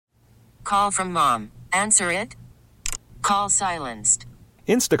call from mom. Answer it. Call silenced.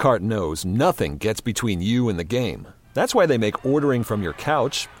 Instacart knows nothing gets between you and the game. That's why they make ordering from your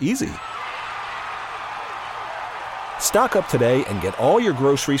couch easy. Stock up today and get all your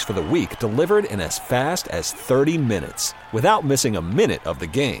groceries for the week delivered in as fast as 30 minutes without missing a minute of the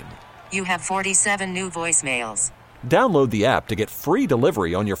game. You have 47 new voicemails. Download the app to get free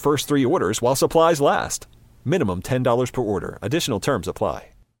delivery on your first 3 orders while supplies last. Minimum $10 per order. Additional terms apply.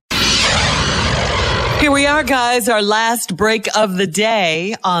 Here we are, guys, our last break of the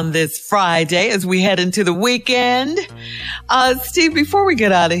day on this Friday as we head into the weekend. Steve, before we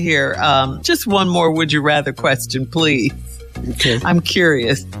get out of here, just one more would you rather question, please. Okay. I'm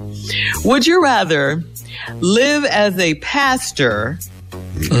curious. Would you rather live as a pastor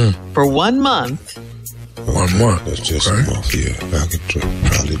for 1 month? 1 month. That's just a month, yeah. I could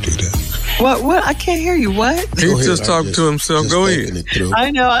probably do that. What? I can't hear you. What? He's just talking to himself. Go ahead.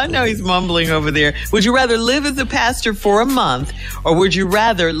 I know. He's mumbling over there. Would you rather live as a pastor for a month, or would you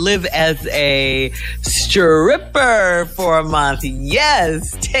rather live as a stripper for a month?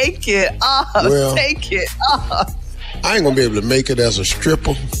 Yes. Take it off. Well, take it off. I ain't going to be able to make it as a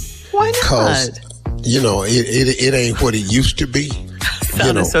stripper. Why not? Because, it ain't what it used to be.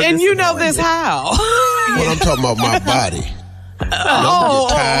 And you know this how? Well, I'm talking about my body. I'm get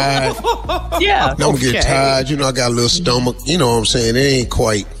tired. Yeah. I'm going to get tired. I got a little stomach. You know what I'm saying? It ain't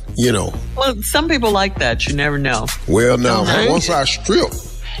quite, Well, some people like that. You never know. Well, now, once I strip,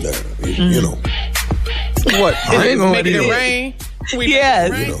 What? I ain't going to Making it rain?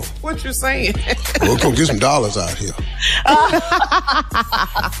 Yes. What you saying? We're going to get some dollars out here.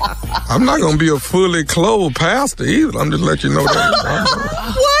 I'm not going to be a fully clothed pastor either. I'm just letting you know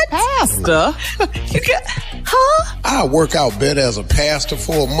that. What? Pastor? I work out better as a pastor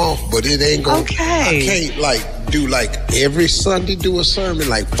for a month, but it ain't going to. Okay. I can't do every Sunday do a sermon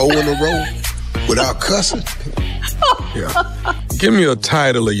 4 in a row without cussing. Yeah. Give me a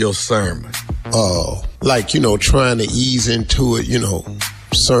title of your sermon. Trying to ease into it,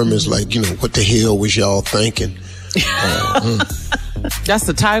 sermons what the hell was y'all thinking? That's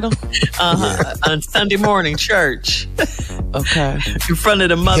the title? Yeah. On Sunday morning church. Okay. In front of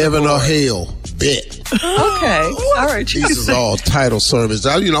the mother. Heaven or hell, bet. Okay. All right. These is all title sermons.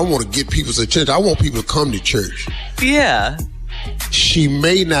 I want to get people's attention. I want people to come to church. Yeah. She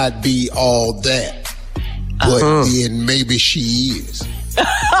may not be all that, but then maybe she is.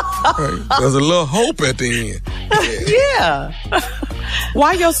 There's a little hope at the end. Yeah.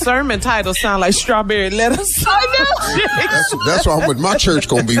 Why your sermon title sound like strawberry lettuce? I know. That's why my church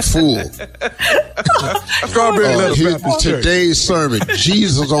gonna be full. Strawberry lettuce. Here's today's sermon.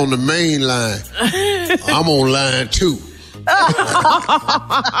 Jesus on the main line. I'm on line 2.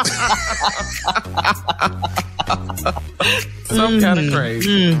 Some kind of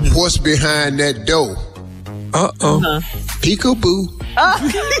crazy. What's behind that door? Peekaboo.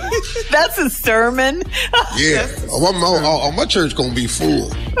 That's a sermon. Yeah. My church gonna be full.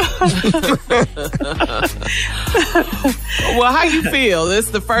 Well, how you feel? It's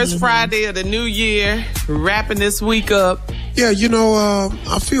the first Friday of the new year, wrapping this week up. Yeah,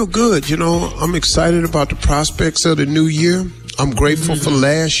 I feel good. I'm excited about the prospects of the new year. I'm grateful for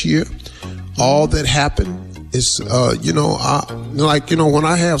last year. All that happened is, when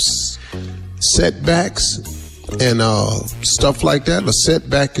I have setbacks and stuff like that, a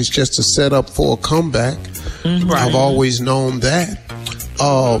setback is just a setup for a comeback. Right. I've always known that.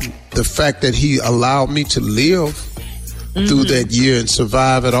 The fact that he allowed me to live through that year and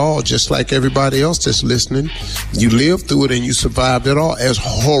survive it all, just like everybody else that's listening. You lived through it and you survived it all. As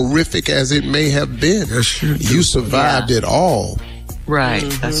horrific as it may have been, you survived it all. Right,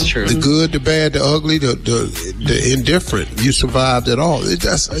 that's true. The good, the bad, the ugly, the indifferent. You survived it all.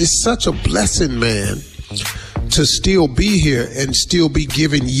 It's such a blessing, man, to still be here and still be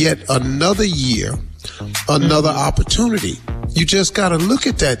given yet another year, another opportunity. You just got to look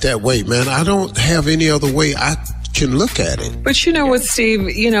at that way, man. I don't have any other way I can look at it. But you know what, Steve,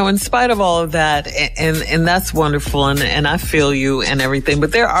 in spite of all of that, and that's wonderful, and I feel you and everything,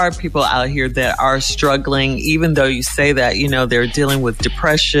 but there are people out here that are struggling, even though you say that, they're dealing with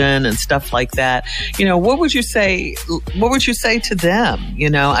depression and stuff like that. What would you say to them?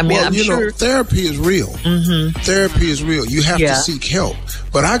 I'm sure therapy is real. Therapy is real. You have to seek help.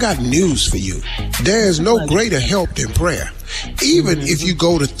 But I got news for you. There is no greater help than prayer. Even if you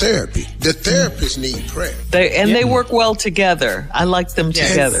go to therapy, the therapists need prayer. They work well together. I like them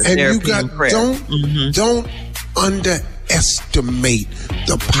together. And therapy and prayer. Don't underestimate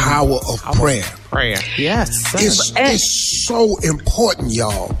the power of prayer. Prayer, yes. It's so important,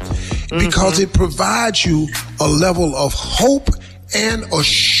 y'all, because it provides you a level of hope and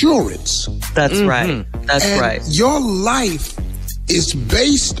assurance. That's right. That's And right. your life is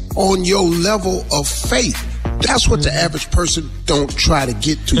based on your level of faith. That's what the average person don't try to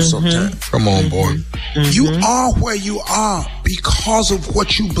get to sometimes. Come on, boy. You are where you are because of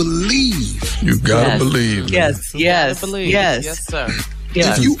what you believe. You gotta believe. Man. Yes, yes, Believe. yes. Yes, sir.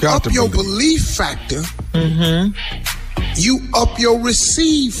 Yes. If you got up to your believe. belief factor, you up your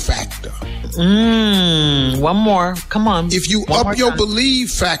receive factor. One more. Come on. If you One up more your time. believe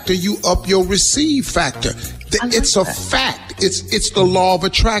factor, you up your receive factor. It's a fact. It's the law of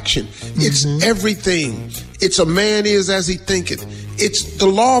attraction. It's everything. It's a man is as he thinketh. It's the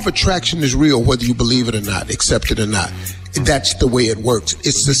law of attraction is real, whether you believe it or not, accept it or not. That's the way it works.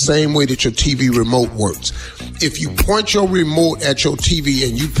 It's the same way that your TV remote works. If you point your remote at your TV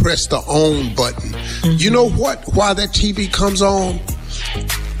and you press the on button, you know what? Why that TV comes on?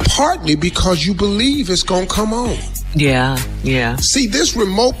 Partly because you believe it's going to come on. Yeah. See, this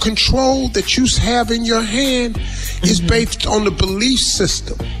remote control that you have in your hand is based on the belief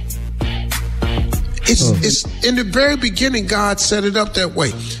system. It's in the very beginning, God set it up that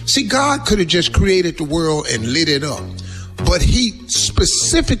way. See, God could have just created the world and lit it up. But he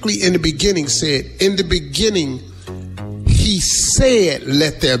specifically in the beginning said, in the beginning, he said,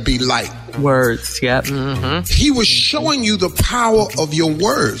 let there be light. Words. Yep. He was showing you the power of your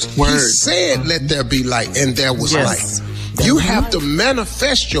words. He said, let there be light, and there was Yes. light. You have to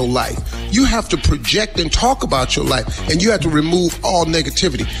manifest your life. You have to project and talk about your life, and you have to remove all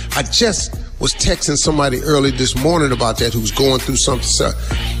negativity. I just was texting somebody early this morning about that who's going through something. So,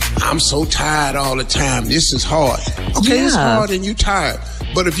 I'm so tired all the time. This is hard. Okay, it's Yeah. hard and you tired.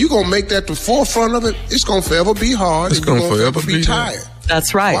 But if you're going to make that the forefront of it, it's going to forever be hard. It's and you're gonna forever be tired.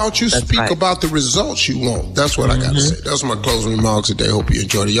 That's right. Why don't you That's speak right. about the results you want? That's what I got to say. That's my closing remarks today. Hope you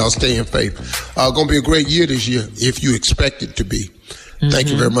enjoyed it. Y'all stay in faith. Going to be a great year this year if you expect it to be. Thank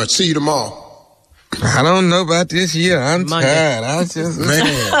you very much. See you tomorrow. I don't know about this year. I'm tired. I just,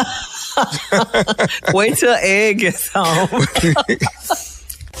 man. Wait till Ed gets home.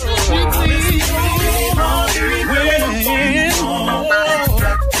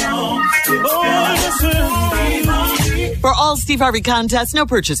 For all Steve Harvey contests, no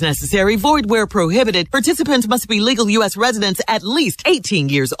purchase necessary, void where prohibited. Participants must be legal U.S. residents at least 18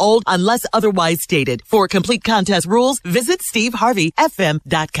 years old unless otherwise stated. For complete contest rules, visit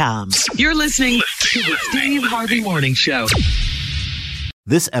SteveHarveyFM.com. You're listening to the Steve Harvey Morning Show.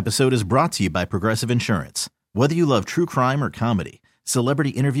 This episode is brought to you by Progressive Insurance. Whether you love true crime or comedy,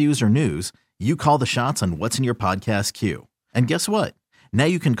 celebrity interviews or news, you call the shots on what's in your podcast queue. And guess what? Now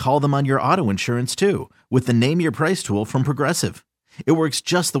you can call them on your auto insurance too with the Name Your Price tool from Progressive. It works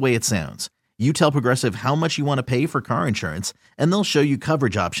just the way it sounds. You tell Progressive how much you want to pay for car insurance, and they'll show you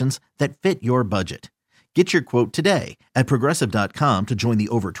coverage options that fit your budget. Get your quote today at Progressive.com to join the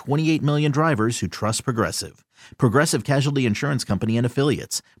over 28 million drivers who trust Progressive. Progressive Casualty Insurance Company and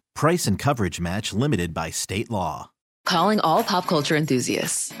Affiliates. Price and coverage match limited by state law. Calling all pop culture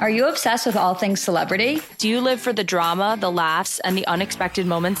enthusiasts. Are you obsessed with all things celebrity? Do you live for the drama, the laughs, and the unexpected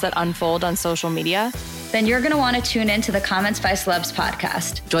moments that unfold on social media? Then you're going to want to tune in to the Comments by Celebs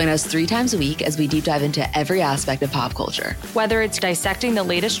podcast. Join us 3 times a week as we deep dive into every aspect of pop culture. Whether it's dissecting the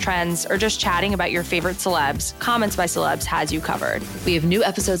latest trends or just chatting about your favorite celebs, Comments by Celebs has you covered. We have new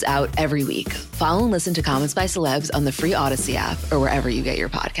episodes out every week. Follow and listen to Comments by Celebs on the free Odyssey app or wherever you get your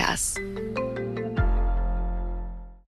podcasts.